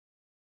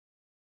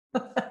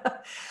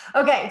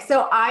Okay,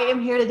 so I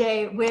am here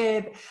today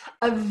with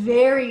a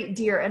very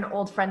dear and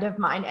old friend of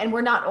mine, and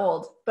we're not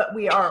old, but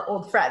we are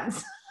old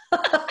friends.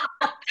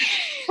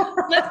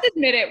 Let's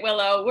admit it,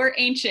 Willow. We're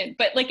ancient,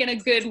 but like in a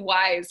good,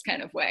 wise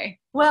kind of way.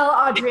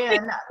 Well,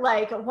 Adrian,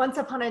 like once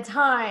upon a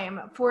time,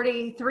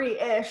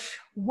 43-ish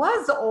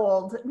was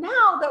old.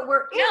 Now that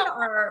we're in No,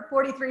 our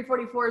 43,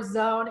 44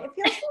 zone, it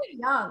feels so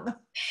young.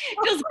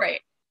 it feels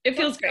great. It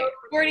feels great.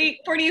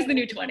 40 is the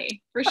new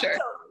 20 for sure.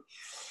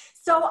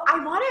 So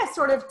I want to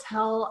sort of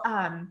tell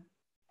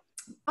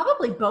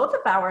probably both of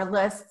our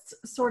lists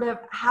sort of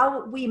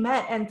how we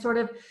met and sort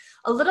of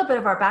a little bit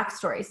of our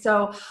backstory.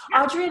 So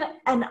Audrey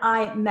and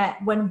I met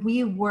when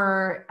we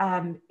were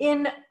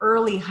in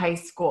early high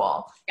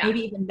school, Yeah.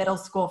 maybe even middle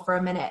school for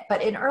a minute.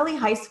 But in early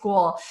high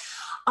school,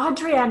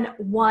 Adrienne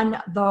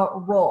won the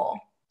role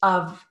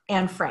of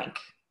Anne Frank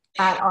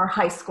at our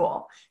high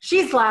school.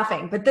 She's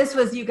laughing, but this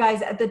was, you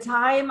guys, at the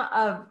time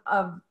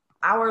of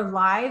our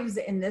lives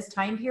in this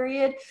time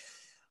period,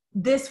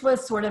 this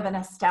was sort of an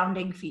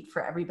astounding feat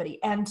for everybody.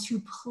 And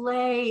to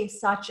play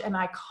such an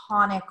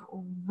iconic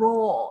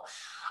role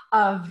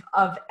of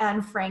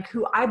Anne Frank,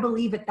 who I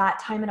believe at that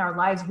time in our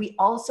lives, we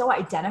also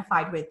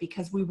identified with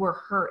because we were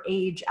her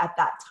age at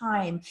that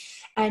time.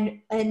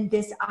 And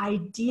this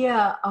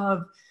idea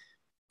of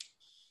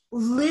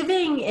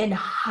living in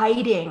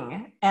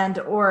hiding, and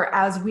or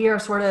as we are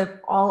sort of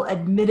all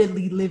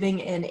admittedly living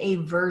in a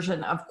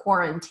version of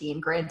quarantine,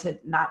 granted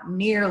not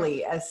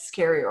nearly as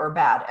scary or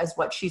bad as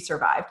what she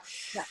survived.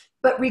 Yeah.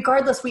 But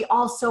regardless, we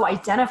also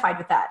identified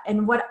with that.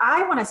 And what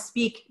I want to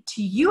speak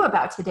to you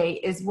about today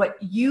is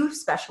what you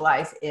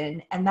specialize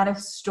in, and that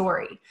is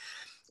story,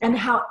 and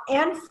how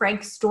Anne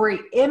Frank's story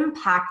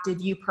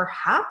impacted you,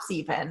 perhaps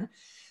even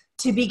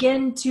to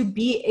begin to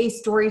be a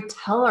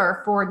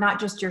storyteller for not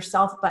just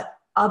yourself, but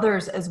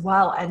others as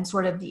well, and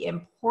sort of the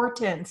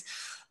importance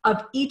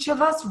of each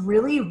of us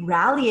really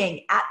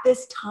rallying at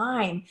this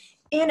time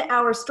in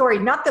our story,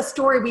 not the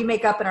story we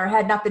make up in our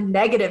head, not the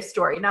negative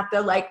story, not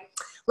the like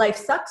life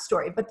sucks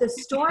story, but the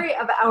story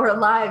of our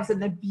lives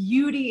and the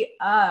beauty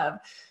of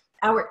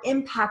our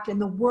impact in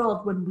the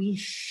world when we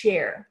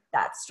share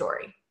that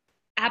story.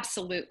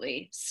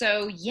 Absolutely.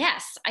 So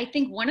yes, I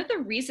think one of the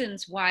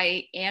reasons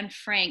why Anne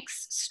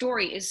Frank's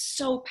story is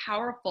so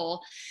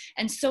powerful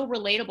and so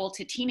relatable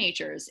to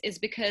teenagers is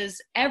because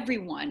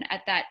everyone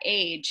at that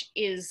age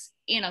is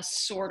in a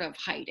sort of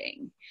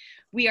hiding.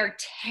 We are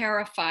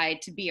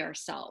terrified to be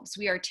ourselves.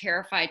 We are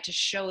terrified to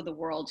show the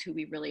world who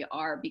we really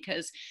are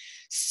because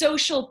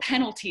social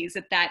penalties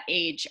at that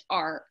age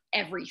are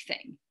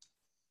everything.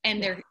 And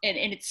they're and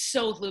it's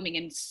so looming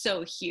and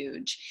so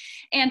huge.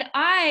 And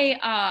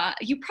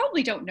you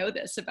probably don't know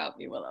this about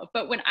me, Willow,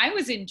 but when I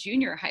was in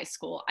junior high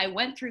school, I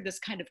went through this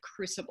kind of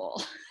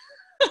crucible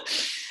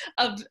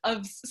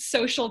of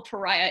social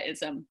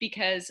pariahism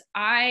because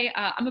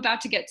I'm about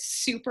to get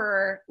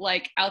super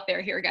like out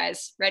there here,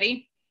 guys.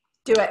 Ready?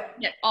 Do it.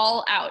 Get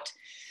all out.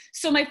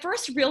 So my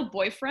first real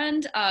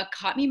boyfriend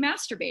caught me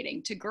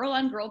masturbating to girl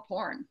on girl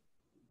porn,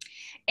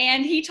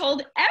 and he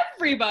told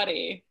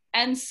everybody.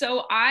 And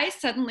so I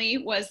suddenly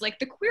was like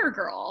the queer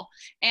girl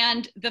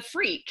and the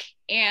freak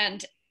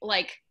and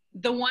like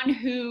the one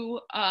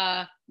who,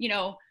 I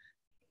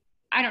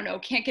don't know,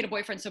 can't get a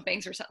boyfriend so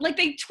bangs or something. Like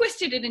they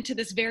twisted it into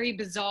this very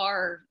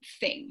bizarre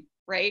thing,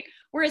 right?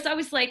 Whereas I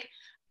was like,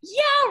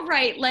 yeah,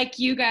 right, like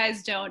you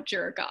guys don't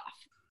jerk off.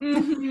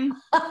 Mm-hmm.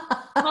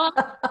 Oh,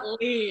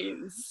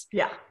 please.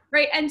 Yeah.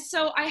 Right. And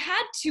so I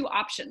had two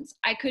options.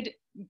 I could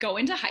go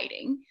into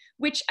hiding,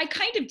 which I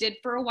kind of did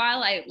for a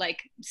while. I like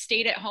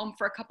stayed at home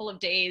for a couple of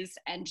days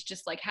and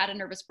just like had a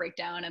nervous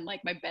breakdown, and like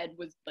my bed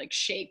was like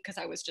shake because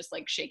I was just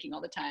like shaking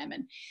all the time.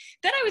 And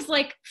then I was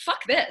like,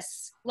 fuck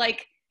this.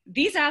 Like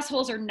these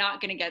assholes are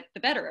not going to get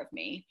the better of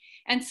me.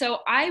 And so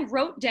I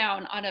wrote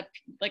down on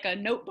a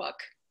notebook,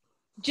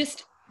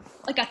 just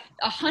like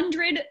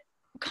 100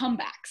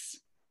 comebacks,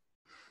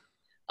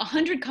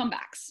 100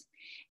 comebacks.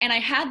 And I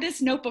had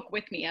this notebook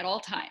with me at all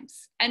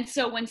times. And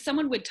so when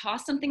someone would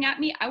toss something at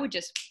me, I would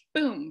just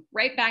boom,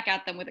 right back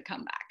at them with a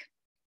comeback.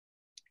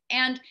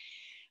 And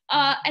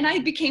I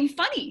became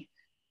funny.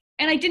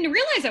 And I didn't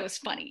realize I was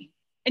funny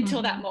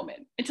until that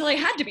moment, until I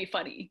had to be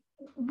funny.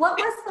 What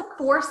was the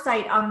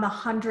foresight on the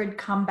 100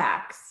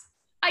 comebacks?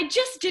 I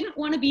just didn't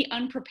want to be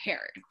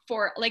unprepared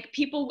for, like,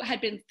 people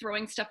had been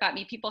throwing stuff at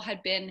me. People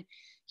had been,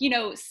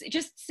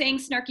 just saying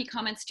snarky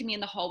comments to me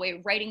in the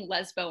hallway, writing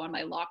lesbo on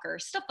my locker,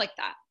 stuff like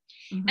that.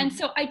 Mm-hmm. And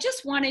so I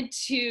just wanted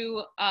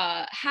to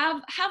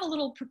have a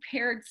little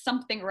prepared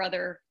something or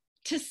other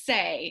to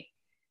say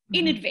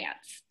in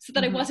advance so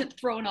that I wasn't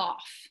thrown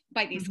off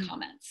by these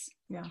comments.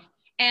 Yeah.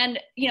 And,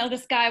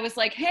 this guy was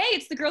like, hey,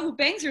 it's the girl who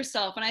bangs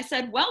herself. And I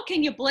said, well,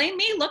 can you blame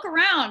me? Look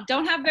around.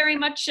 Don't have very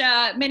much,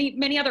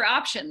 many other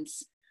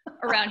options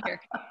around here.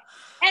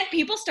 And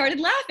people started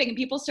laughing, and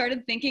people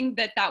started thinking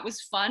that that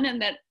was fun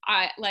and that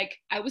I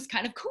was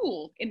kind of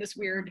cool in this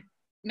weird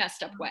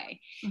messed up way.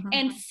 Mm-hmm.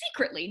 And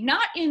secretly,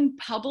 not in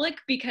public,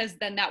 because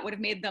then that would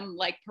have made them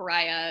like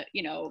pariah,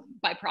 you know,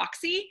 by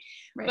proxy,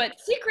 Right. but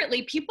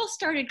secretly people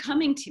started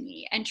coming to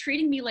me and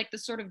treating me like the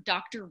sort of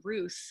Dr.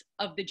 Ruth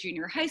of the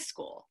junior high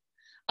school,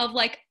 of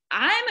like,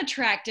 I'm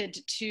attracted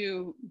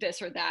to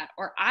this or that,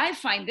 or I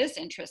find this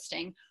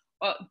interesting,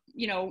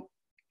 you know,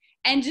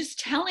 and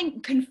just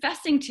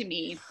confessing to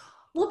me.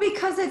 Well,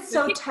 because it's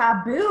so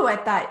taboo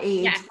at that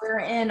age, yes.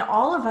 wherein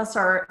all of us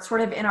are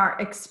sort of in our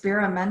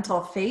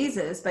experimental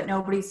phases, but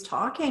nobody's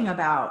talking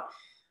about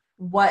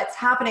what's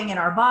happening in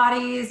our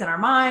bodies and our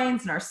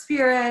minds and our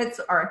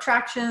spirits, our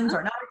attractions,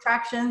 our not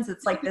attractions.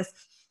 It's like this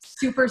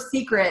super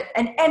secret.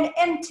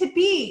 And to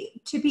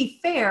be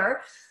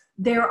fair,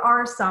 there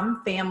are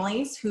some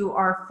families who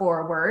are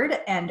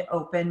forward and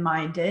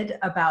open-minded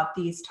about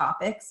these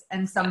topics,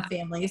 and some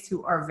families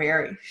who are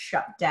very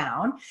shut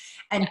down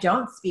and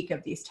don't speak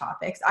of these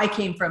topics. I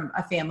came from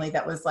a family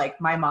that was like,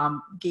 my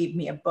mom gave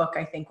me a book,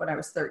 I think when I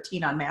was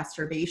 13, on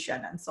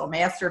masturbation. And so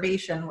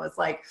masturbation was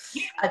like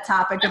a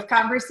topic of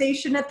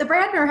conversation at the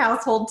Bradner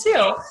household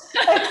too.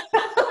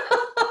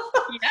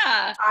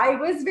 Yeah. I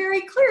was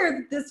very clear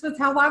that this was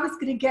how I was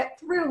going to get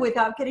through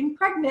without getting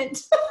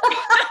pregnant.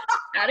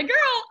 Atta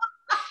girl.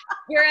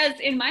 Whereas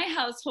in my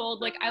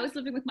household, like I was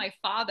living with my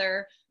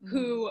father,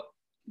 who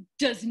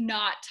does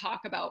not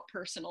talk about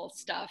personal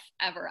stuff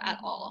ever at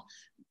all.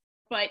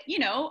 But, you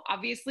know,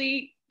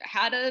 obviously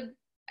had a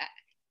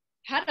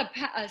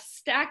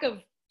stack of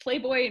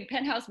Playboy and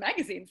Penthouse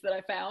magazines that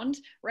I found,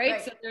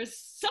 right? So there's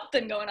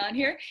something going on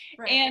here.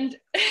 Right.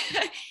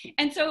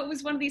 And so it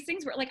was one of these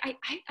things where like,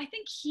 I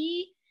think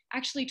he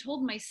actually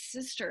told my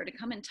sister to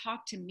come and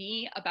talk to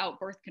me about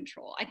birth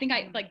control. I think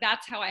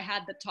that's how I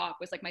had the talk,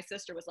 was like, my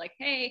sister was like,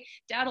 hey,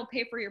 dad will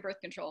pay for your birth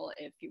control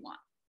if you want.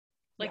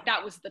 Like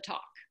that was the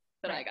talk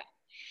that I got.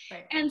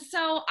 Right. And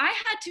so I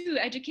had to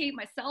educate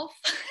myself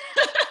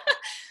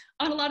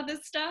on a lot of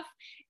this stuff.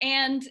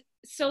 And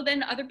so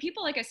then other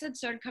people, like I said,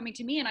 started coming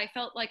to me, and I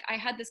felt like I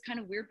had this kind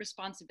of weird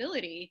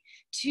responsibility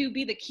to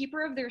be the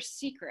keeper of their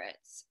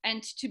secrets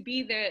and to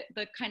be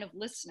the kind of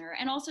listener,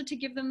 and also to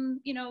give them,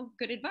 you know,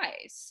 good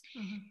advice.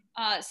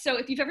 Mm-hmm. So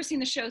if you've ever seen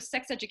the show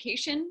Sex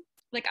Education,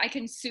 like I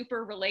can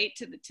super relate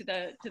to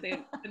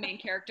the main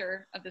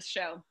character of this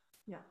show.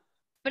 Yeah.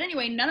 But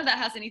anyway, none of that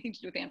has anything to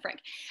do with Anne Frank.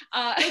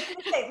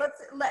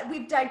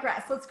 We've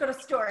digressed. Let's go to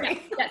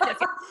story. Yes.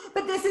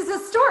 But this is a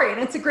story,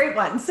 and it's a great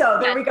one. So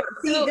there we go.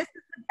 See, this is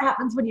what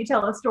happens when you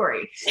tell a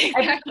story.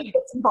 Everybody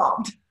gets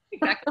involved.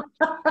 Exactly.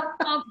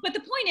 But the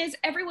point is,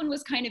 everyone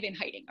was kind of in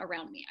hiding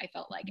around me, I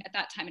felt like, at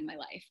that time in my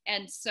life.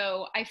 And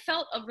so I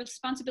felt a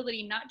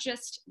responsibility, not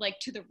just like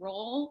to the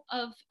role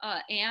of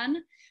Anne,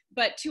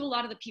 but to a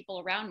lot of the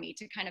people around me,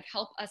 to kind of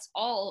help us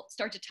all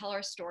start to tell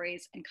our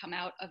stories and come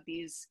out of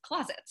these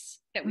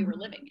closets that we were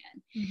living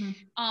in.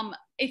 Mm-hmm.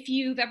 If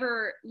you've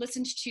ever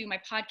listened to my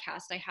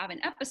podcast, I have an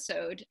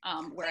episode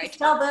where I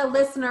tell the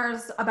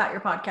listeners about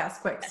your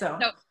podcast quick. So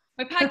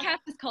my podcast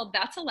is called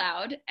That's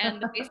Aloud,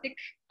 and the basic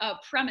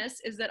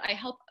premise is that I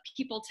help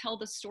people tell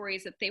the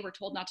stories that they were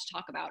told not to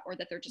talk about, or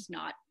that they're just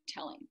not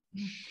telling.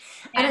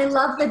 And I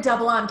love the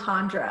double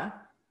entendre.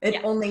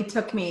 It only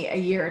took me a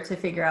year to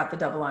figure out the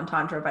double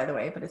entendre, by the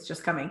way, but it's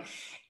just coming.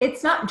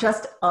 It's not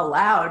just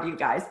allowed, you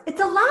guys.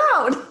 It's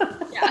allowed.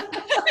 Yeah,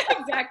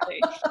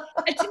 exactly.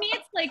 And to me,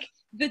 it's like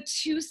the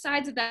two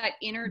sides of that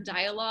inner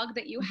dialogue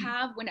that you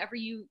have whenever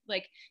you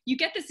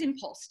get this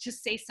impulse to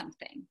say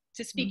something,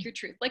 to speak your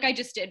truth, like I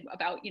just did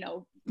about, you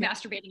know,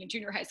 masturbating in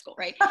junior high school,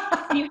 right?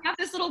 And you have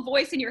this little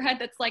voice in your head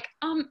that's like,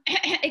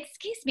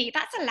 excuse me,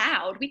 that's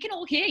allowed. We can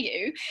all hear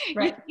you.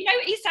 Right. You know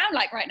what you sound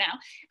like right now.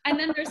 And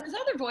then there's this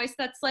other voice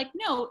that's like,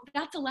 no,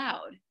 that's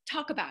allowed.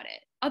 Talk about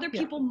it. Other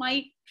people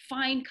might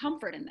find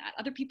comfort in that.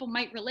 Other people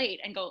might relate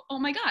and go, oh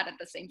my God,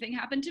 the same thing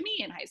happened to me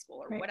in high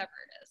school, or whatever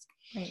it is.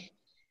 Right.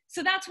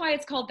 So that's why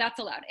it's called That's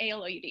Aloud,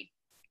 ALOUD.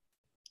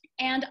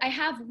 And I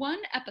have one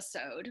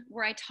episode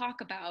where I talk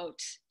about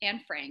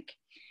Anne Frank,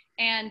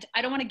 and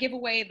I don't want to give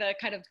away the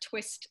kind of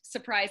twist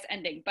surprise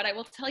ending, but I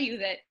will tell you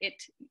that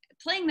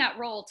playing that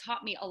role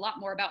taught me a lot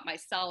more about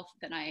myself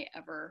than I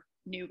ever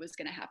knew was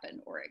going to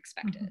happen or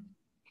expected.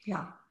 Mm-hmm.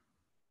 Yeah.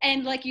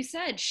 And like you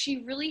said,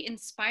 she really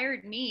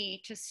inspired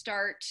me to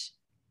start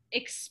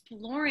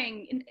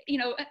exploring, you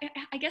know,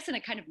 I guess in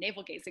a kind of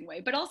navel-gazing way,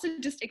 but also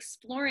just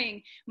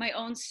exploring my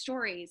own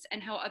stories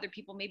and how other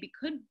people maybe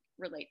could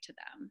relate to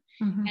them,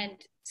 and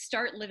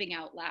start living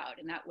out loud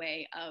in that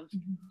way of,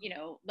 you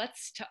know,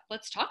 let's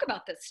talk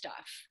about this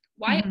stuff.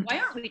 Why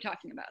aren't we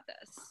talking about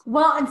this?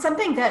 Well, and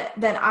something that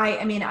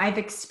I've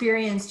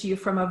experienced you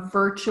from a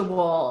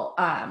virtual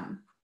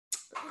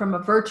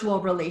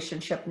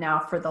relationship now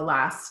for the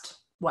last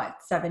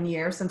 7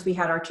 years since we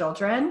had our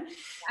children.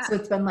 Yeah. So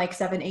it's been like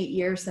 7-8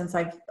 years since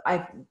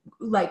I've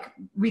like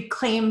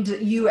reclaimed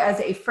you as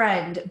a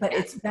friend, but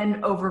it's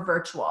been over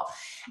virtual.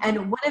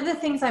 And one of the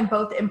things I'm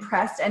both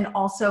impressed and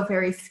also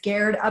very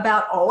scared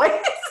about always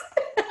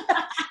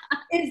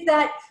is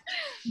that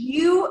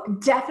you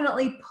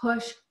definitely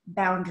push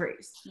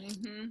boundaries.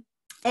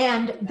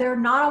 And they're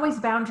not always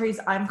boundaries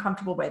I'm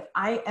comfortable with.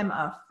 I am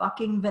a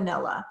fucking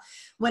vanilla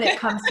when it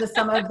comes to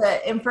some of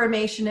the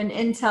information and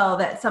intel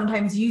that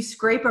sometimes you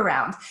scrape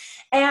around.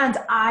 And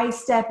I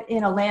step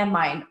in a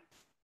landmine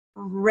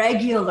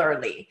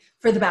regularly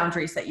for the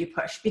boundaries that you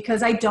push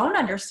because I don't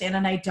understand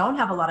and I don't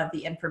have a lot of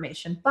the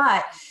information.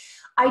 But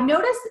I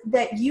notice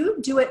that you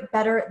do it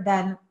better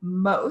than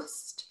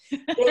most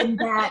in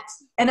that,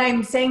 and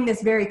I'm saying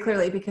this very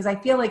clearly because I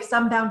feel like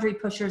some boundary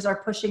pushers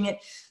are pushing it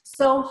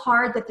so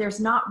hard that there's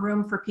not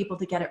room for people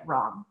to get it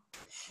wrong.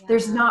 Yeah.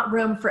 There's not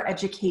room for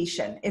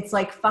education. It's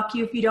like, fuck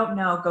you if you don't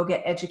know, go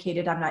get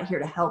educated. I'm not here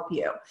to help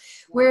you. Yeah.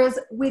 Whereas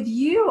with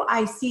you,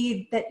 I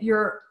see that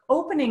you're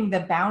opening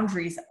the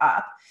boundaries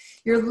up.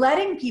 You're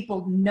letting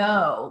people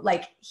know,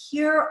 like,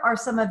 here are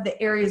some of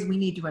the areas we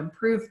need to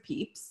improve,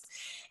 peeps.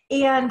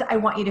 And I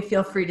want you to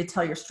feel free to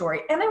tell your story.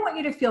 And I want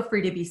you to feel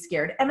free to be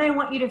scared. And I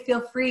want you to feel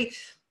free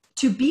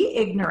to be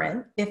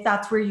ignorant if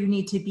that's where you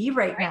need to be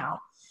right now.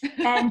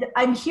 And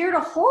I'm here to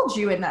hold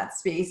you in that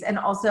space and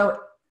also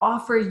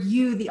offer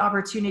you the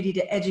opportunity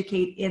to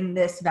educate in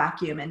this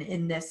vacuum and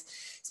in this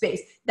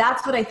space.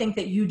 That's what I think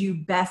that you do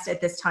best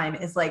at this time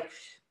is like,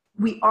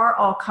 we are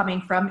all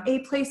coming from a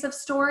place of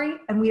story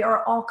and we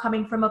are all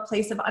coming from a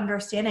place of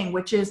understanding,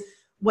 which is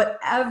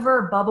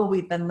whatever bubble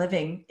we've been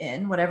living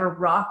in, whatever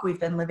rock we've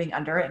been living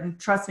under. And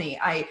trust me,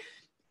 I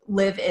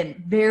live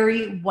in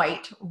very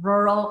white,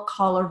 rural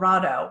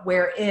Colorado,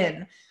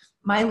 wherein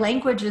my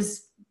language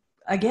is,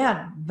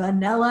 again,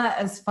 vanilla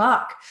as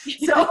fuck.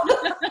 So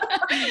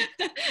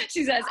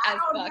she says as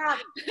fuck.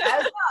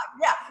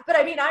 Yeah. But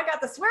I mean, I got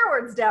the swear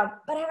words down,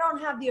 but I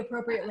don't have the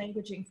appropriate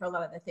languaging for a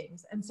lot of the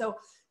things. And so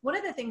one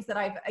of the things that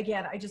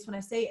I just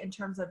want to say in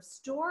terms of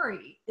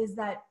story is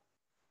that,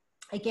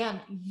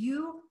 again,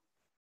 you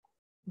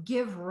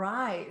give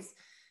rise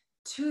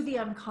to the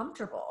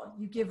uncomfortable.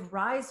 You give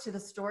rise to the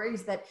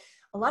stories that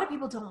a lot of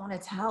people don't want to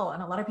tell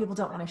and a lot of people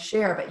don't want to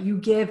share, but you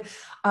give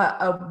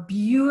a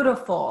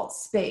beautiful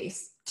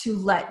space to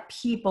let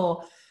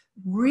people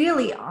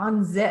really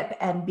unzip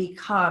and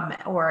become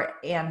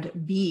and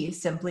be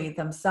simply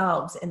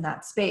themselves in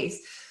that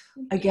space.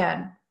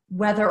 Again,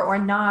 whether or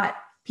not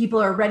people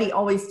are ready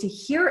always to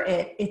hear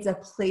it, it's a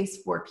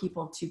place for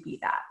people to be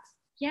that.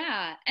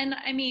 Yeah. And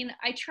I mean,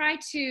 I try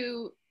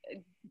to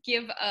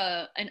give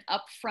an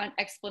upfront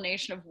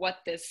explanation of what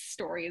this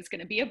story is going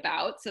to be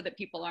about so that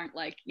people aren't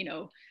like,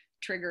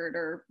 triggered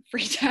or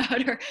freaked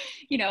out or,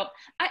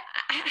 I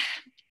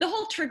the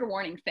whole trigger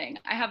warning thing,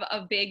 I have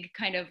a big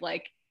kind of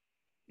like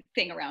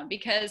thing around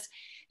because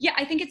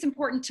I think it's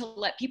important to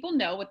let people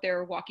know what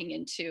they're walking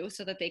into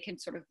so that they can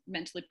sort of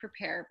mentally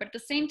prepare. But at the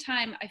same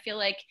time, I feel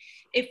like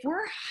if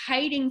we're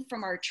hiding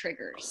from our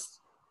triggers,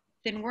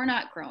 then we're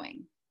not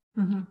growing.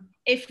 Mm-hmm.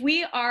 If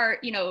we are,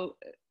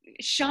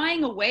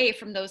 shying away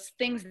from those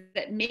things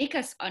that make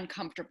us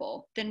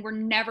uncomfortable, then we're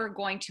never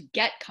going to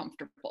get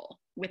comfortable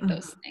with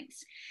those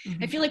things.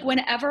 Mm-hmm. I feel like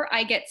whenever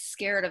I get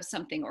scared of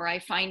something or I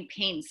find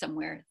pain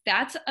somewhere,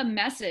 that's a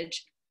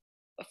message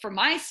for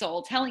my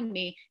soul telling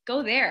me,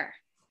 go there,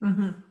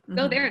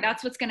 go there.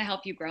 That's what's going to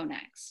help you grow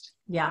next.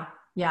 Yeah.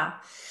 Yeah.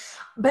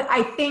 But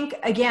I think,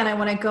 again, I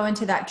want to go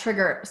into that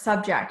trigger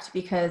subject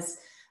because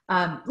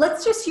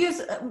let's just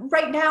use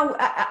right now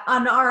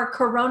on our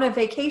Corona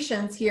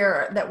vacations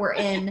here that we're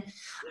in,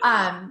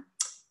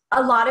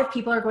 a lot of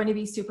people are going to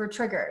be super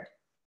triggered.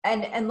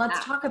 And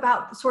let's talk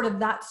about sort of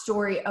that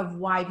story of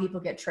why people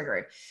get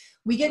triggered.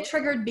 We get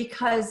triggered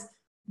because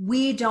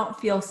we don't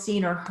feel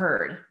seen or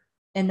heard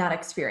in that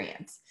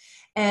experience.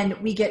 And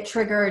we get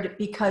triggered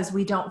because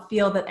we don't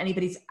feel that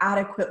anybody's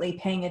adequately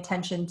paying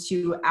attention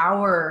to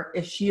our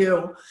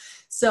issue.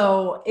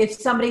 So if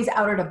somebody's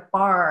out at a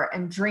bar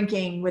and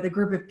drinking with a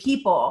group of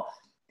people,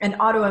 an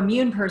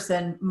autoimmune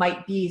person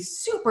might be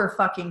super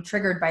fucking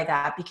triggered by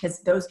that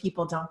because those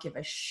people don't give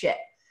a shit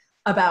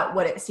about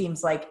what it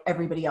seems like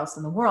everybody else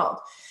in the world.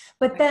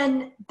 But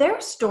then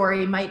their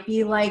story might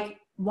be like,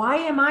 why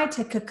am I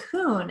to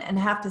cocoon and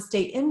have to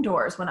stay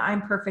indoors when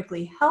I'm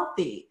perfectly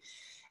healthy?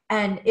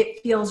 And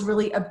it feels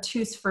really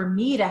obtuse for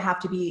me to have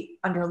to be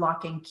under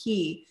lock and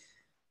key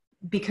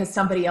because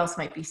somebody else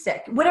might be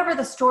sick. Whatever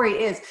the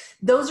story is,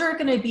 those are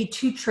going to be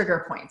two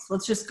trigger points.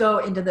 Let's just go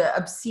into the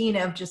obscene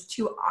of just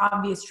two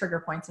obvious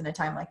trigger points in a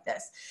time like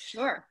this.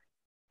 Sure.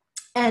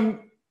 And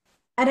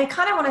I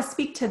kind of want to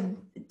speak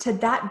to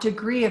that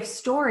degree of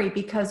story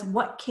because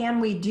what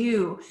can we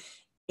do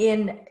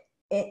in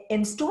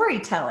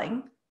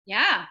storytelling?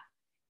 Yeah.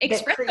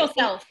 Express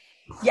yourself.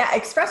 Yeah.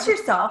 Express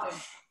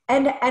yourself.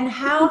 And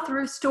how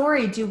through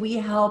story do we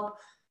help?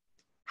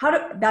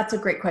 That's a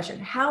great question.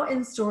 How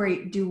in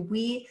story do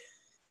we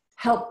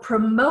help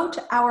promote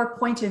our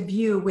point of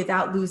view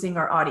without losing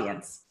our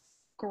audience?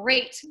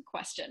 Great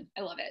question.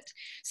 I love it.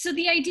 So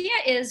the idea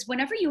is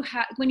whenever you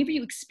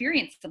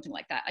experience something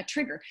like that, a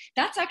trigger,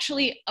 that's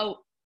actually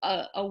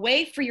a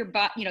way for your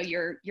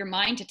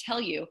mind to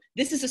tell you,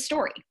 this is a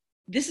story.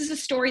 This is a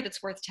story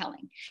that's worth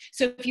telling.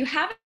 So if you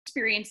have an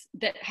experience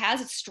that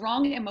has a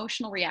strong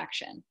emotional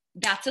reaction,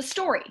 That's a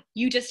story.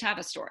 You just have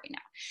a story now.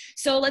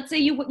 So let's say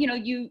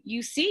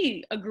you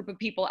see a group of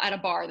people at a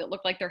bar that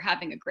look like they're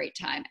having a great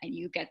time, and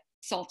you get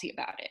salty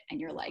about it, and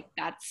you're like,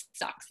 that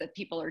sucks that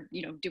people are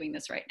doing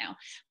this right now.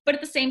 But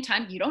at the same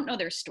time, you don't know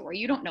their story.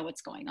 You don't know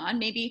what's going on.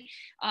 Maybe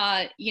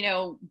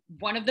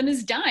one of them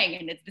is dying,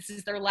 and this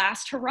is their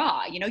last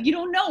hurrah. You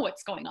don't know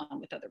what's going on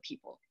with other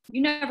people.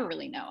 You never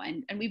really know.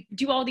 And we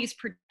do all these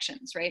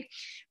predictions, right?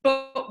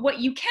 But what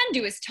you can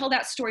do is tell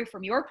that story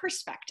from your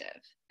perspective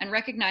and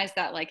recognize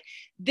that, like,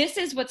 this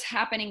is what's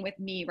happening with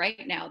me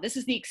right now. This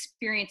is the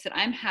experience that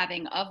I'm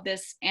having of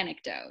this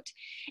anecdote.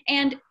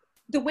 And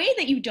the way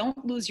that you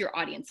don't lose your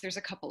audience, there's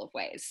a couple of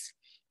ways.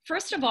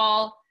 First of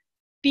all,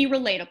 be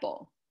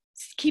relatable.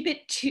 Keep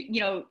it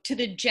to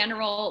the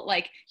general,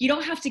 like, you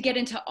don't have to get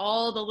into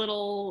all the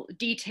little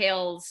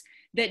details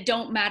that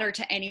don't matter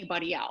to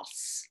anybody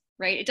else,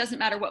 right? It doesn't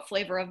matter what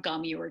flavor of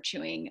gum you were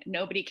chewing.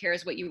 Nobody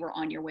cares what you were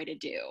on your way to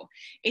do.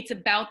 It's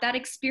about that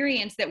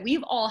experience that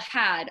we've all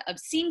had of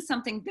seeing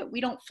something that we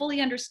don't fully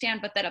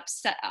understand, but that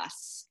upset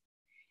us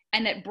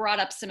and that brought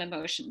up some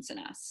emotions in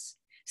us.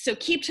 So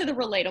keep to the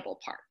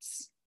relatable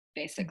parts,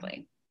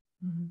 basically.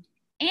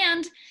 Mm-hmm.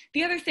 And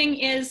the other thing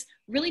is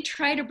really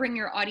try to bring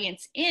your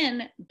audience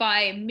in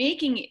by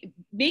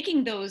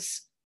making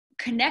those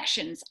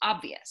connections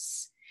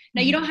obvious.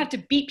 Now, you don't have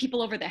to beat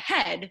people over the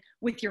head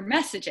with your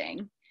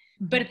messaging,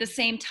 but at the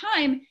same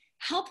time,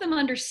 help them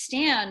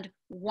understand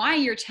why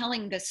you're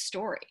telling this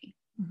story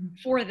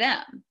for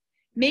them.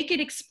 Make it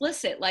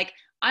explicit. Like,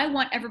 I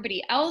want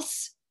everybody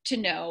else to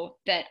know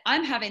that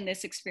I'm having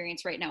this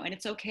experience right now, and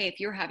it's okay if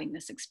you're having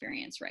this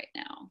experience right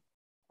now,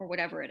 or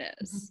whatever it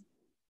is.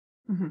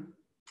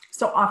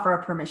 So offer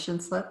a permission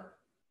slip.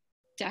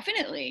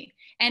 Definitely.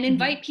 And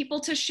invite people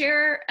to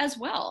share as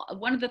well.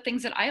 One of the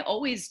things that I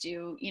always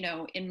do,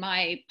 in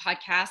my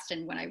podcast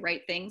and when I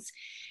write things,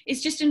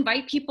 is just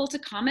invite people to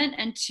comment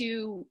and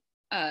to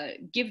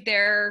give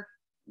their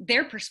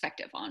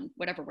perspective on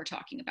whatever we're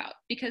talking about,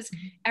 because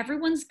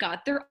everyone's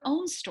got their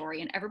own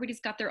story and everybody's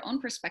got their own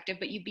perspective,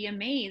 but you'd be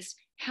amazed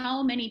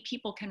how many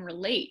people can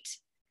relate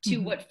to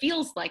what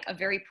feels like a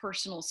very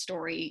personal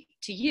story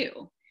to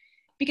you.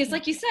 Because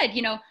like you said,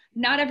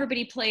 not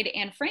everybody played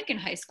Anne Frank in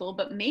high school,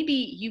 but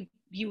maybe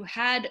you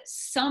had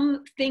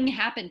something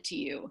happen to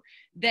you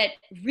that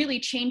really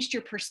changed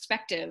your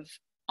perspective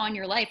on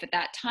your life at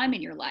that time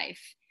in your life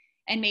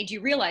and made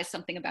you realize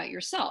something about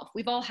yourself.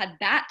 We've all had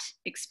that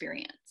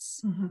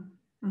experience.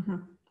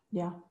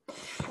 Yeah.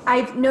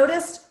 I've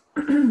noticed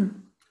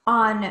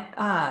on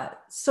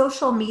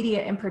social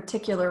media in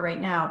particular right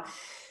now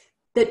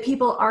that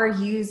people are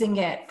using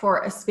it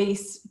for a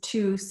space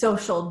to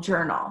social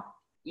journal.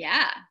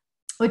 Yeah.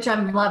 Which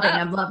I'm loving.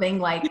 I'm loving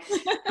like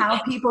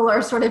how people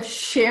are sort of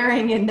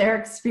sharing in their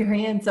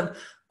experience of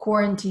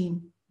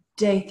quarantine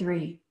day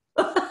 3.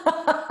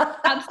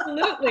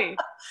 Absolutely.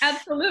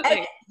 Absolutely.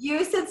 And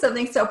you said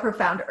something so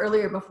profound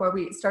earlier before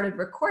we started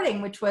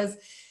recording, which was,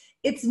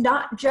 it's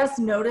not just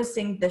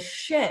noticing the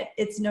shit,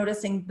 it's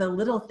noticing the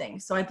little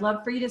things. So I'd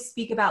love for you to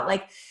speak about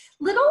like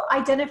little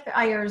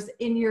identifiers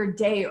in your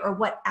day, or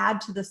what add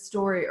to the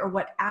story, or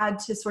what add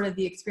to sort of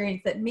the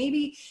experience, that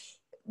maybe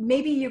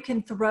you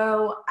can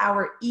throw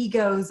our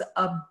egos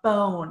a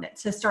bone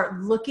to start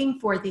looking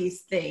for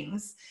these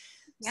things.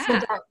 So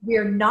that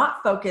we're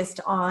not focused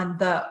on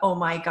the, oh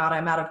my God,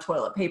 I'm out of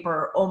toilet paper,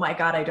 or oh my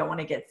God, I don't want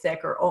to get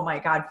sick, or oh my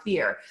God,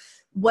 fear.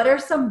 What are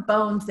some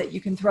bones that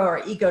you can throw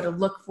our ego to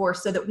look for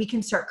so that we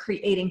can start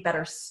creating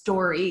better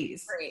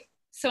stories? Great.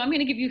 So I'm going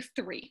to give you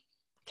 3.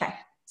 Okay.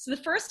 So the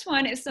first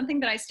one is something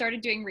that I started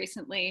doing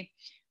recently.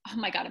 Oh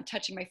my God, I'm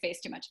touching my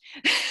face too much.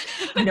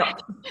 No. Like,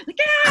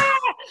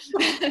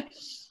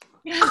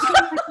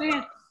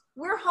 yeah,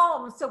 we're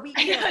home, so we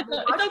can. It's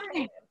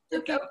okay.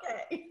 It's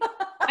okay.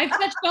 I've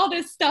touched all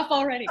this stuff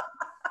already.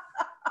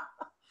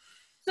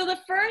 So the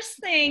first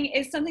thing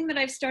is something that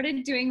I've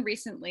started doing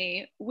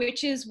recently,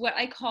 which is what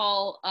I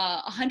call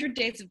 100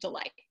 days of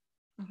delight.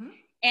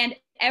 And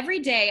every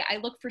day I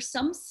look for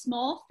some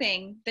small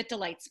thing that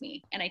delights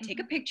me, and I take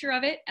a picture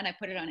of it and I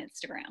put it on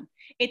Instagram.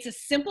 It's a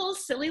simple,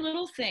 silly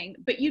little thing,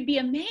 but you'd be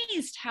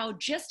amazed how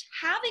just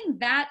having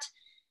that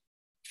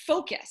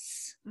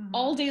focus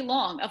all day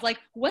long of like,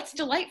 what's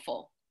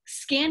delightful?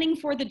 Scanning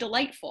for the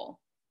delightful.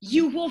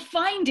 You will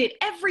find it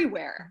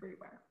everywhere.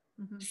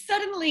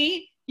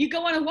 Suddenly you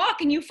go on a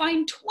walk and you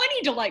find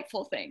 20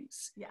 delightful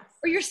things. Yes.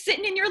 Or you're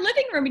sitting in your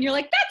living room and you're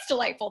like, that's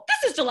delightful.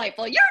 This is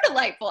delightful. You're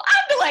delightful.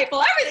 I'm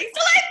delightful. Everything's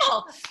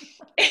delightful.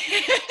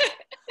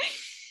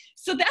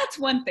 So that's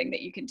one thing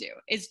that you can do,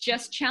 is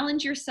just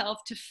challenge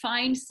yourself to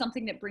find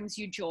something that brings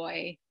you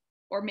joy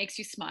or makes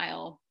you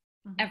smile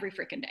every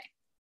freaking day.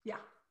 Yeah.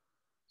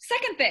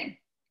 Second thing,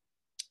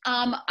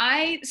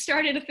 I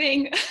started a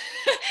thing.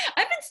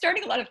 I've been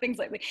starting a lot of things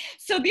lately.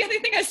 So the other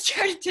thing I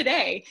started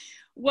today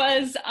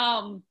was,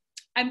 I'm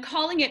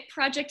calling it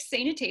Project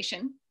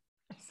Sanitation.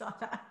 I saw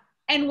that.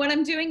 And what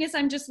I'm doing is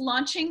I'm just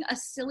launching a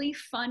silly,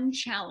 fun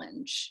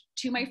challenge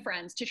to my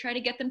friends to try to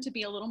get them to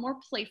be a little more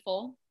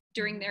playful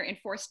during their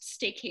enforced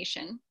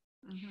staycation.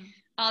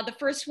 Mm-hmm. The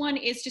first one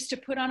is just to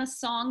put on a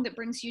song that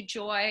brings you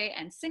joy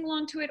and sing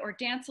along to it or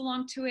dance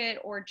along to it,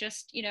 or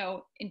just,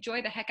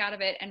 enjoy the heck out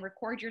of it and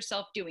record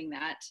yourself doing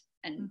that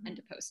and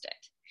to post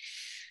it.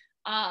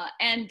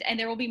 And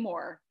there will be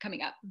more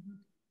coming up.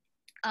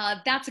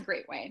 That's a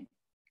great way.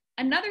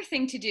 Another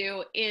thing to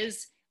do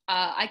is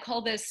I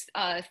call this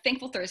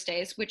Thankful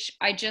Thursdays, which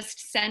I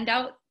just send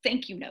out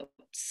thank you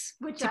notes.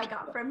 Which I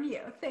got from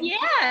you. Thank you.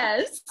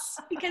 Yes,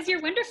 because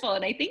you're wonderful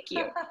and I thank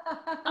you.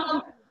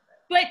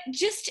 But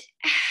just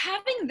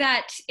having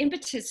that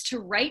impetus to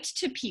write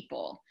to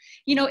people,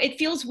 it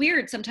feels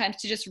weird sometimes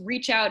to just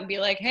reach out and be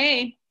like,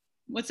 hey,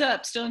 what's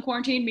up? Still in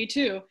quarantine? Me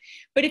too.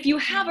 But if you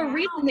have a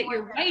reason that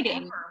you're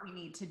writing, we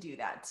need to do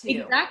that too.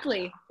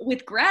 Exactly.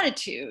 With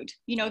gratitude,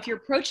 if you're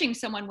approaching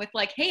someone with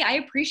like, hey, I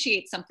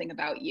appreciate something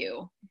about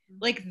you,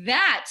 like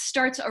that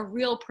starts a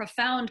real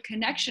profound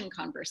connection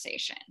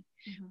conversation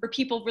where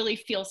people really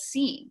feel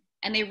seen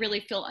and they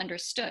really feel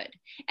understood.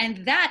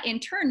 And that in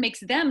turn makes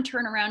them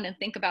turn around and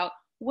think about,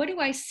 what do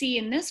I see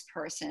in this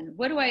person?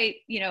 What do I,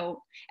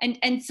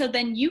 and so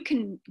then you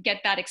can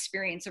get that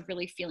experience of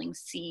really feeling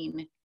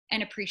seen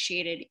and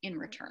appreciated in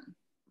return.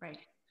 Right.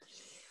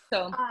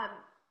 So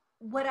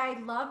what I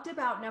loved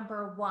about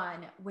number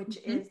one, which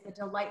is the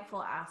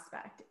delightful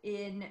aspect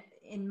in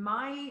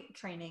my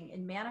training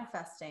in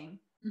manifesting,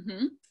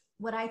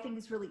 what I think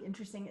is really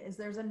interesting is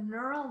there's a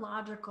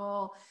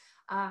neurological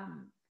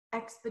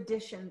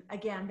expedition,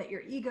 again, that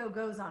your ego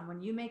goes on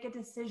when you make a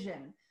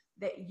decision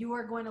that you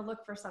are going to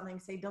look for something,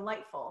 say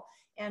delightful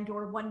and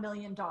or $1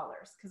 million,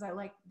 because I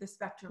like the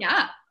spectrum.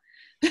 Yeah.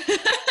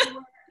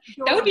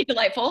 That would be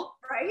delightful.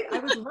 Right? I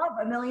would love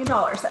 $1 million.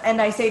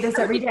 And I say this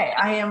every day.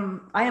 I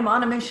am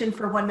on a mission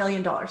for $1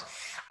 million.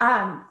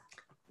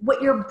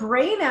 What your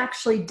brain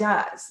actually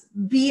does,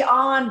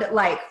 beyond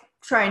like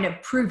trying to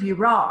prove you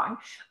wrong,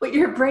 what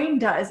your brain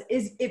does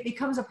is it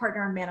becomes a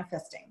partner in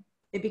manifesting.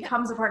 It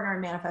becomes a partner in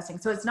manifesting.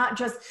 So it's not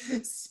just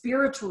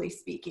spiritually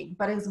speaking,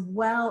 but as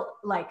well,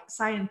 like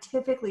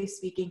scientifically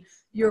speaking,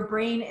 your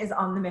brain is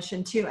on the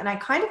mission too. And I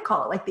kind of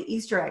call it like the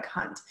Easter egg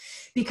hunt,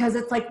 because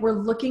it's like we're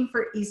looking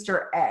for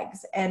Easter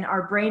eggs and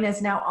our brain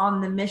is now on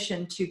the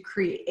mission to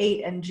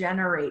create and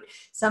generate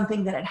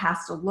something that it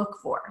has to look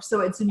for.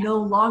 So it's no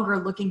longer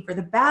looking for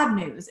the bad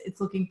news.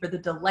 It's looking for the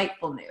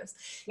delightful news.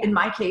 Yeah. In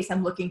my case,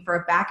 I'm looking for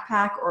a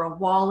backpack or a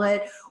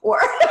wallet or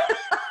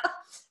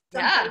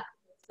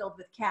filled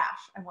with cash.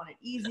 I want it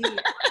easy,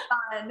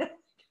 fun,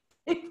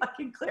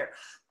 fucking clear.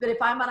 But if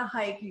I'm on a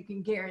hike, you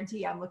can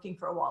guarantee I'm looking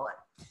for a wallet.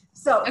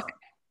 So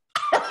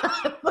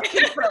I'm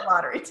looking for a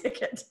lottery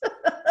ticket.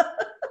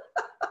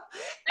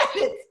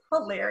 It's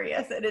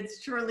hilarious. And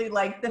it's truly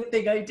like the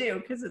thing I do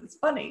because it's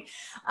funny.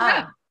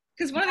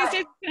 Because one of these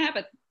days it's going to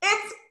happen.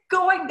 It's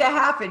going to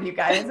happen, you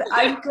guys.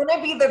 I'm going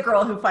to be the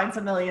girl who finds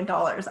 $1 million.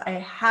 I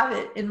have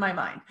it in my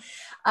mind.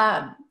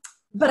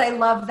 But I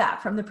love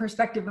that from the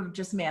perspective of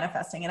just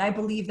manifesting. And I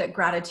believe that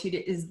gratitude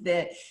is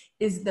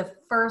the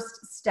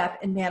first step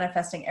in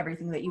manifesting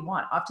everything that you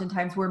want.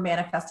 Oftentimes we're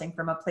manifesting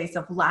from a place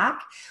of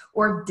lack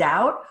or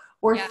doubt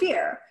or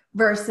fear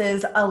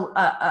versus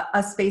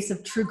a space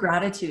of true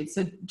gratitude.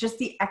 So just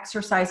the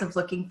exercise of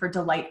looking for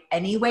delight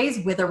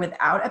anyways, with or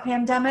without a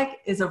pandemic,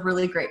 is a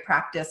really great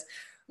practice.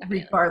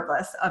 Definitely.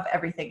 Regardless of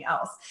everything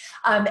else.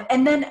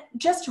 And then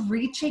just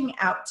reaching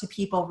out to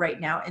people right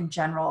now in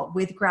general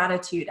with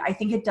gratitude, I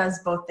think it does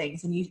both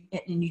things. And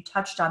you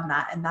touched on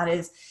that. And that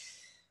is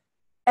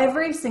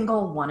every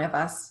single one of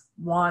us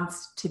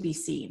wants to be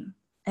seen.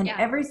 And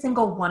every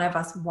single one of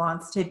us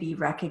wants to be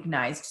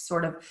recognized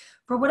sort of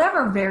for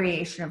whatever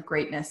variation of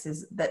greatness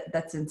is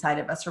that's inside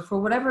of us, or for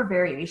whatever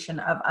variation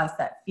of us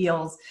that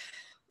feels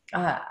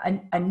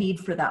a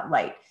need for that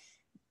light.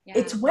 Yeah.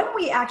 It's when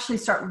we actually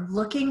start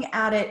looking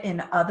at it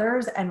in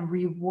others and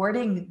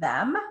rewarding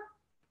them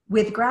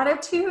with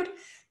gratitude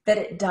that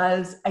it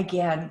does,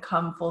 again,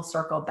 come full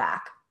circle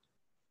back.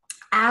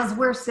 As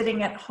we're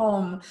sitting at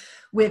home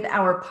with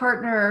our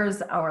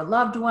partners, our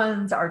loved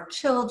ones, our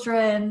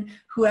children,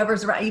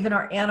 whoever's around, even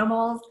our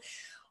animals,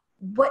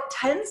 what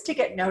tends to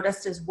get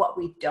noticed is what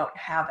we don't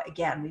have.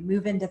 Again, we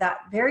move into that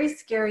very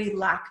scary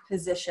lack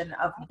position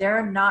of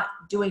they're not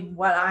doing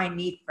what I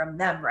need from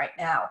them right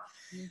now.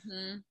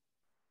 Mm-hmm.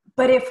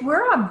 But if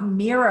we're a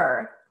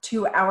mirror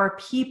to our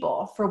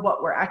people for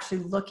what we're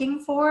actually looking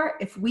for,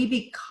 if we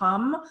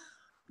become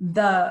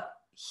the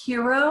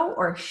hero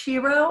or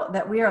shero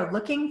that we are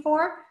looking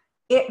for,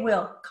 it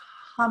will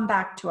come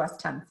back to us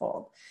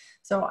tenfold.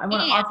 So I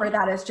want to offer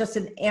that as just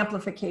an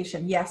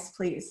amplification. Yes,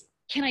 please.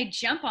 Can I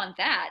jump on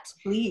that?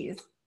 Please.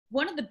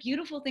 One of the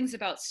beautiful things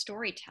about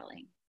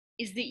storytelling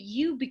is that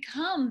you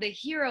become the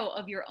hero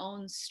of your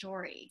own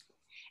story.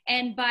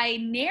 And by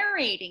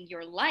narrating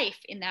your life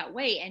in that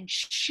way and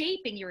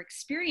shaping your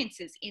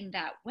experiences in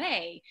that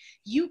way,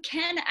 you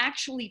can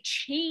actually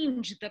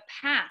change the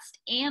past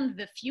and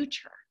the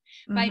future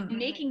by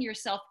making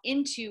yourself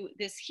into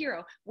this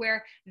hero,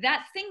 where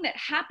that thing that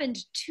happened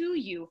to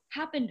you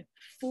happened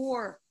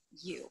for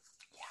you.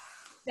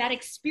 Yeah. That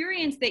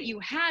experience that you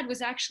had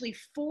was actually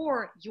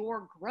for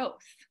your growth.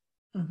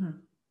 Mm-hmm.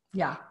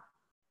 Yeah.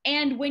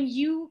 And when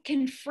you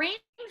can frame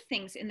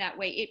things in that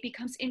way, it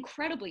becomes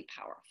incredibly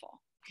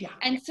powerful. Yeah.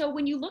 And so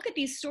when you look at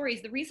these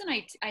stories, the reason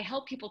I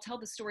help people tell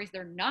the stories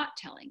they're not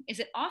telling is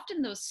that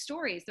often those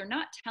stories, they're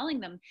not telling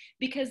them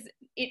because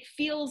it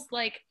feels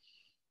like,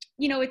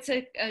 you know, it's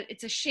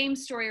a shame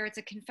story, or it's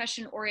a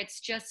confession, or it's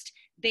just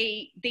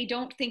they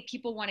don't think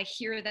people want to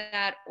hear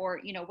that, or,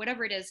 you know,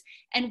 whatever it is.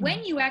 And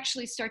when you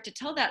actually start to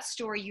tell that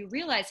story, you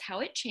realize how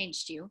it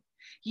changed you.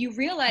 You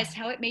realize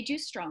how it made you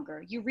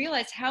stronger. You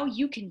realize how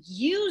you can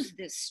use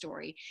this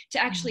story to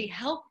actually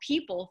help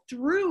people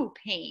through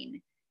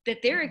pain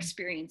that they're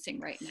experiencing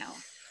right now.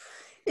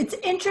 It's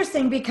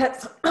interesting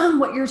because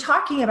what you're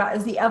talking about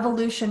is the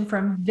evolution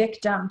from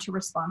victim to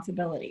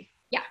responsibility.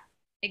 Yeah,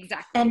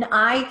 exactly. And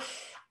I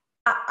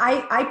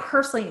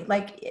personally,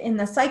 like in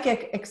the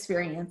psychic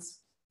experience,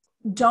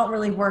 don't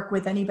really work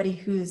with anybody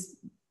who's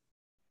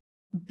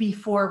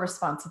before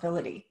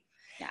responsibility.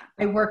 Yeah.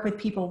 I work with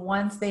people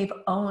once they've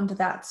owned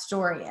that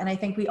story. And I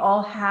think we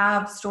all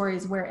have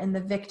stories wherein the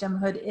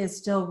victimhood is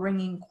still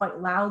ringing quite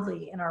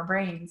loudly in our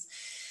brains.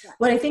 Yeah.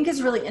 What I think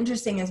is really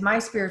interesting is my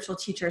spiritual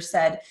teacher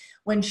said,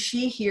 when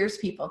she hears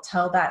people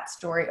tell that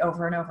story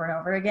over and over and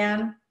over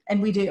again,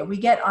 and we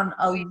get on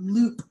a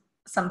loop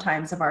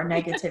sometimes of our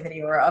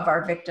negativity or of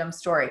our victim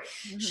story.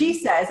 She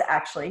says,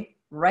 actually,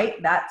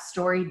 write that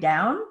story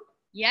down.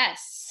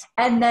 Yes.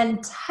 And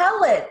then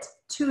tell it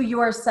to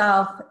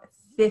yourself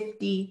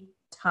 50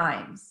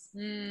 times.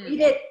 Read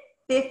it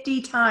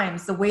 50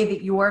 times the way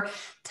that you're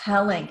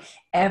telling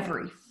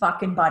every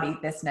fucking body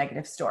this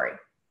negative story.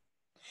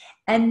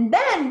 And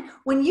then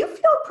when you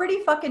feel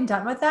pretty fucking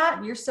done with that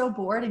and you're so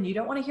bored and you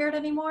don't want to hear it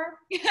anymore,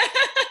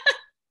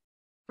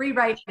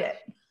 rewrite it.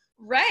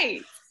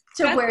 Right.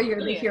 To That's where you're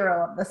brilliant. The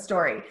hero of the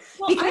story.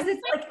 Well, because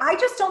it's like, I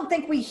just don't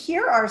think we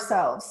hear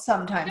ourselves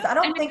sometimes. I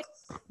don't think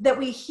that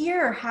we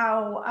hear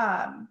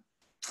how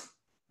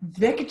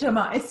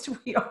victimized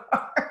we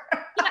are.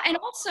 Yeah, and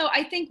also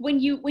I think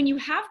when you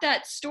have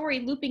that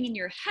story looping in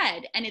your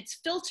head and it's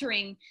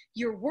filtering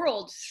your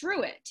world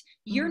through it,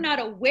 you're not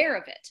aware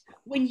of it.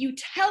 When you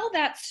tell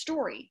that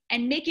story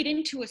and make it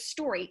into a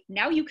story,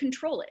 now you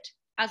control it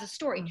as a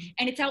story,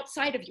 and it's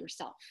outside of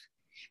yourself.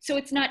 So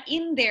it's not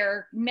in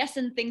there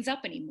messing things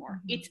up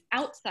anymore. It's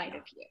outside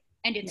of you,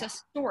 and it's a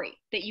story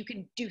that you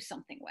can do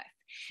something with.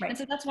 Right. And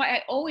so that's why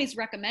I always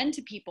recommend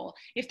to people,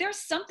 if there's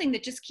something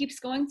that just keeps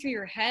going through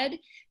your head,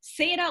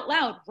 say it out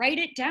loud, write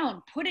it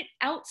down, put it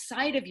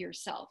outside of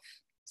yourself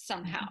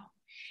somehow.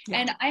 Yeah.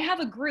 And I have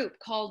a group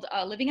called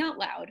Living Out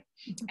Loud.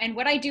 And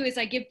what I do is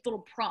I give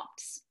little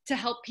prompts to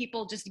help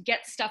people just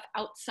get stuff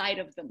outside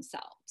of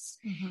themselves.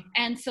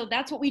 And so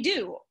that's what we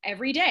do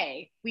every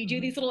day. We do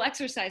these little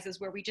exercises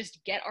where we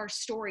just get our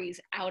stories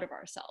out of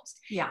ourselves.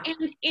 Yeah.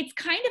 And it's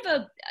kind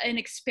of an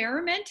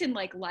experiment in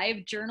like live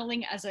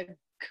journaling as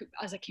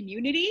a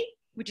community,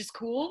 which is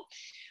cool.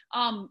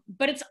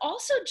 But it's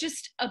also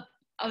just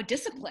a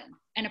discipline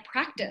and a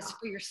practice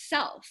for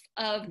yourself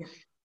of,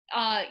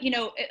 you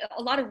know,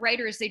 a lot of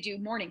writers, they do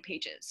morning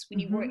pages. When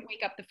you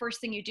wake up, the first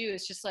thing you do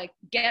is just like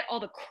get all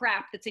the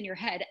crap that's in your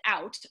head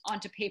out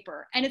onto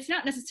paper. And it's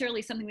not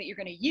necessarily something that you're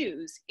going to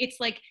use. It's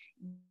like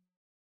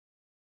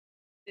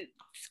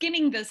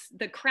skimming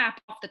the crap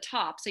off the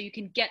top so you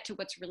can get to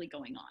what's really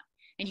going on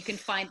and you can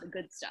find the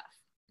good stuff.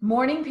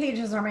 Morning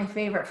pages are my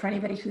favorite for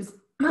anybody who's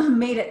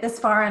made it this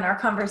far in our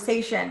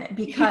conversation,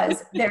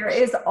 because there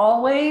is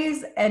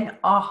always an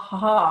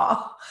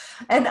aha.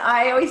 And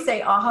I always say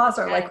ahas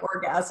are like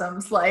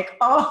orgasms, like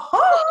aha.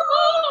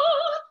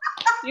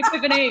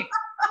 Epiphany.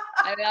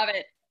 I love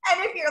it.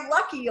 And if you're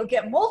lucky, you'll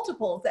get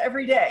multiples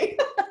every day.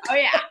 Oh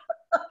yeah.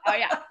 Oh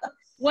yeah.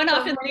 One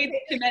often leads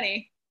too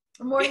many.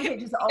 Morning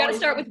pages always. You gotta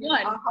start with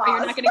one, or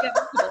you're not gonna get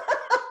multiple.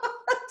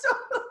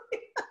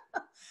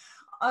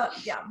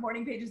 Yeah,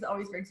 morning pages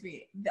always brings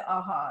me the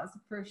ahas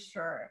for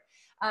sure.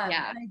 And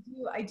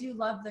I do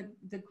love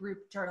the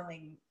group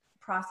journaling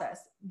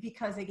process,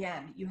 because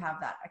again, you have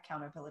that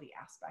accountability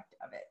aspect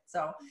of it.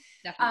 So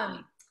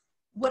definitely.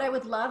 What I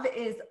would love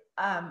is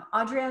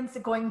Adrienne's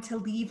going to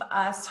leave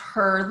us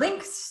her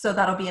links, so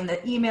that'll be in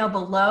the email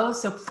below.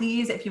 So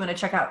please, if you want to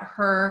check out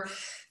her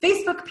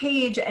Facebook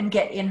page and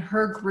get in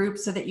her group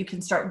so that you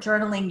can start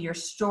journaling your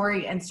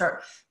story and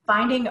start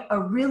finding a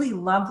really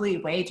lovely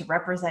way to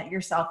represent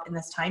yourself in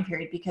this time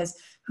period, because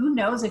who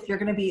knows if you're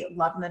going to be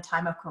loving the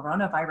time of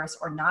coronavirus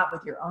or not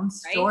with your own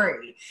story.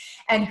 Right.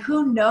 And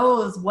who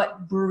knows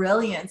what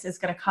brilliance is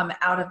going to come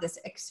out of this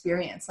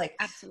experience. Like,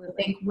 absolutely. I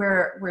think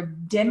we're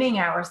dimming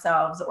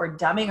ourselves or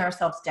dumbing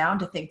ourselves down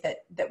to think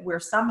that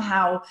we're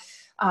somehow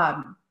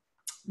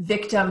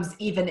victims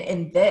even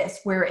in this,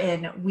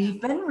 wherein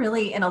we've been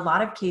really, in a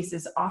lot of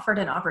cases, offered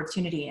an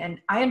opportunity. And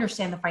I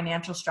understand the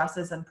financial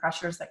stresses and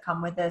pressures that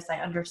come with this. I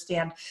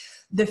understand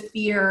the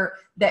fear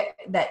that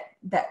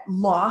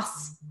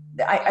loss,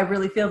 I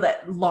really feel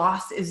that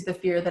loss is the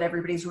fear that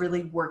everybody's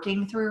really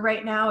working through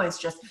right now, is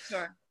just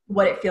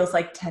what it feels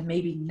like to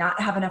maybe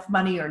not have enough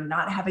money or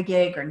not have a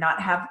gig or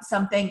not have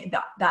something,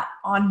 that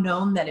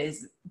unknown that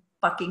is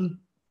fucking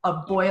a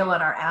boil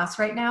on our ass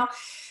right now.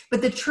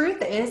 But the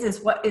truth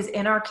is what is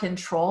in our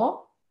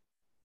control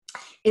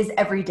is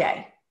every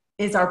day,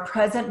 is our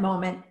present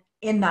moment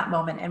in that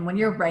moment. And when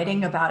you're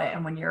writing about it,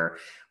 and when you're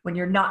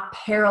not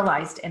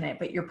paralyzed in it,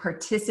 but you're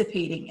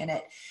participating in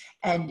it,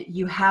 and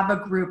you have a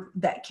group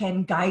that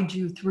can guide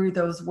you through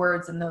those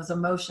words and those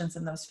emotions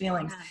and those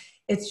feelings,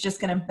 it's just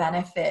going to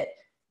benefit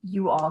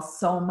you all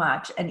so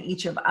much, and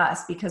each of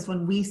us, because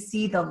when we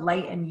see the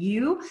light in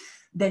you,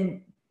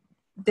 then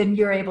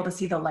you're able to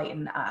see the light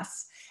in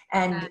us.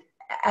 And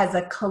as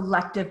a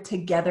collective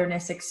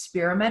togetherness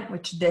experiment,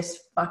 which this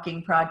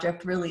fucking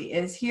project really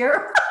is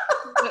here,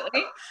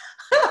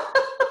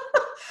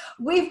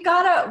 we've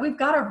got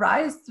to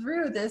rise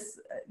through this,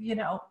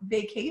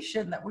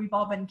 vacation that we've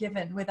all been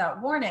given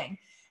without warning,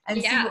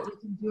 and see what we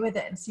can do with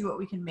it, and see what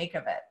we can make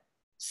of it.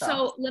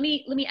 So let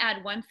me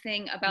add one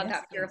thing about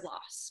that fear of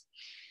loss.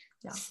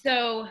 Yeah.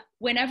 So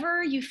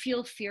whenever you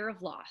feel fear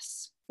of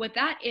loss, what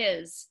that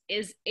is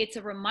it's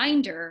a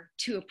reminder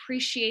to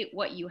appreciate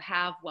what you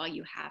have while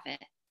you have it.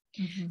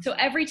 Mm-hmm. So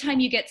every time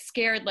you get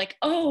scared, like,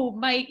 oh,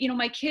 my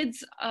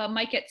kids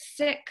might get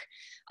sick,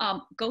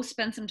 go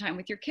spend some time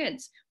with your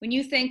kids. When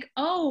you think,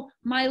 oh,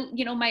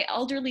 my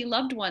elderly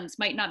loved ones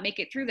might not make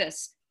it through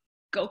this,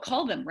 go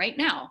call them right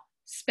now.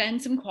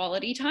 Spend some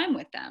quality time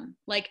with them.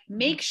 Like,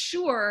 make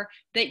sure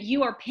that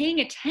you are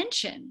paying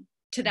attention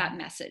to that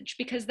message,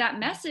 because that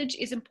message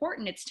is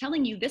important. It's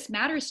telling you this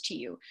matters to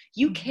you.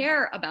 You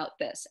care about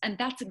this, and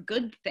that's a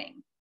good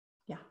thing.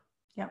 Yeah.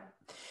 Yep.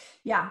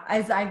 Yeah.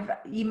 As I've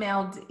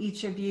emailed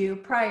each of you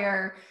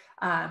prior,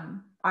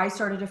 I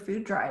started a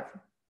food drive.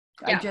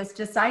 I just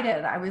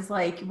decided, I was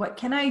like, what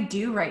can I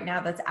do right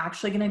now that's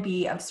actually going to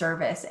be of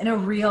service in a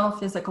real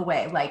physical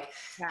way? Like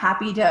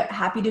happy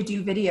to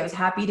do videos,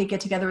 happy to get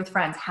together with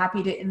friends,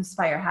 happy to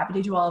inspire, happy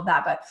to do all of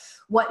that. But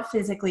what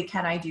physically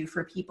can I do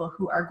for people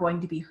who are going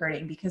to be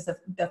hurting? Because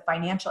the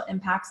financial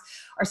impacts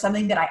are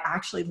something that I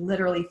actually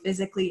literally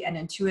physically and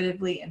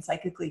intuitively and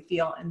psychically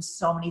feel in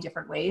so many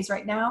different ways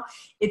right now.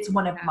 It's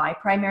one of my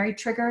primary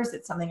triggers.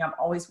 It's something I'm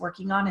always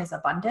working on, is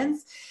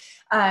abundance.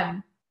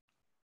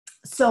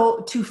 So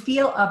to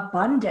feel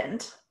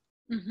abundant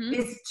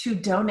is to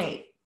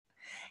donate,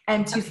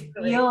 and to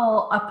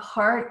feel a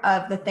part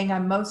of the thing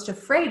I'm most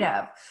afraid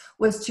of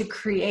was to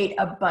create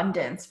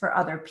abundance for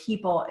other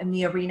people in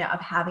the arena of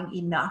having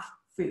enough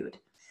food.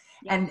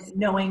 And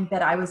knowing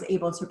that I was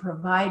able to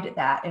provide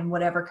that in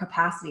whatever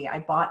capacity. I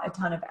bought a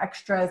ton of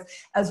extras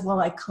as well.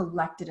 I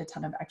collected a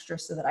ton of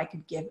extras so that I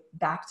could give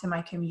back to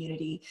my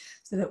community,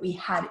 so that we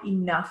had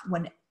enough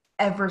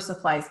whenever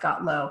supplies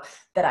got low,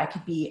 that I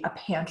could be a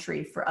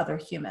pantry for other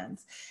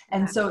humans.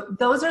 And so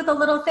those are the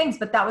little things,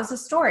 but that was a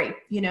story.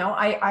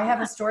 I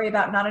have a story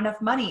about not enough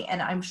money,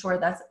 and I'm sure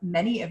that's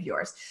many of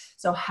yours.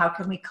 So how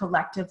can we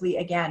collectively,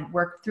 again,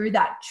 work through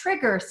that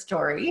trigger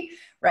story,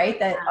 right,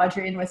 that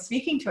Adrienne was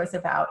speaking to us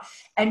about,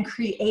 and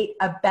create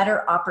a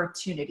better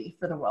opportunity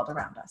for the world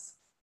around us?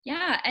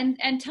 Yeah.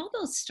 And tell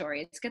those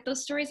stories, get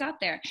those stories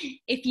out there.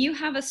 If you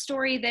have a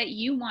story that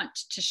you want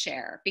to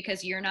share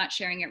because you're not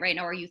sharing it right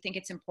now, or you think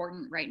it's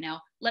important right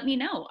now, let me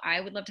know. I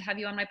would love to have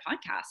you on my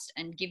podcast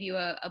and give you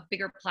a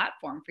bigger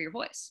platform for your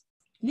voice.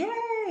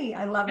 Yay.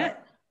 I love it.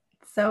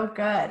 So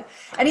good.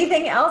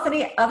 Anything else?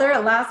 Any other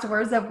last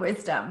words of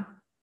wisdom?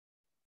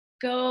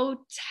 Go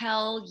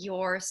tell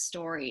your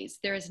stories.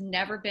 There's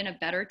never been a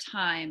better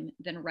time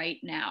than right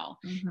now.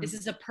 This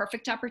is a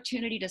perfect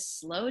opportunity to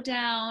slow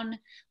down,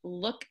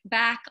 look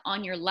back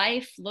on your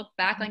life, look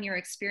back on your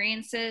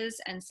experiences,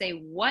 and say,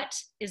 what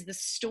is the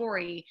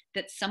story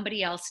that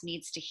somebody else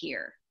needs to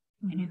hear?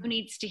 And who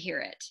needs to hear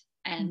it?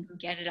 And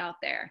get it out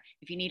there.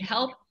 If you need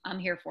help, I'm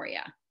here for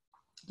you.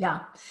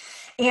 Yeah.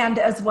 And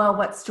as well,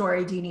 what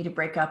story do you need to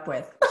break up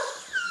with?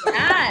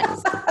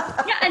 Yes.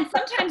 Yeah. And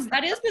sometimes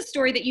that is the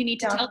story that you need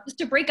to tell, just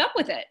to break up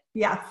with it.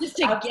 Yeah. Just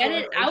to get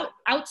it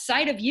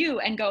outside of you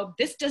and go,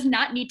 this does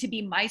not need to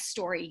be my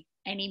story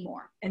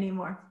anymore.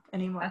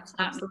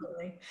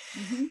 Absolutely.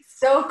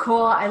 So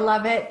cool. I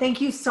love it. Thank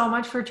you so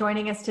much for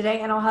joining us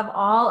today. And I'll have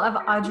all of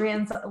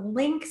Adrienne's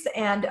links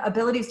and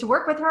abilities to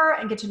work with her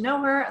and get to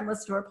know her and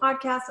listen to her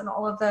podcast and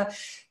all of the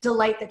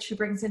delight that she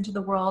brings into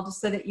the world,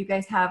 so that you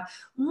guys have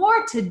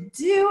more to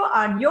do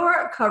on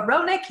your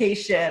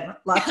Corona-cation.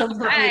 Lots of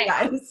love, you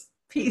guys.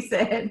 Peace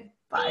in.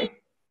 Bye.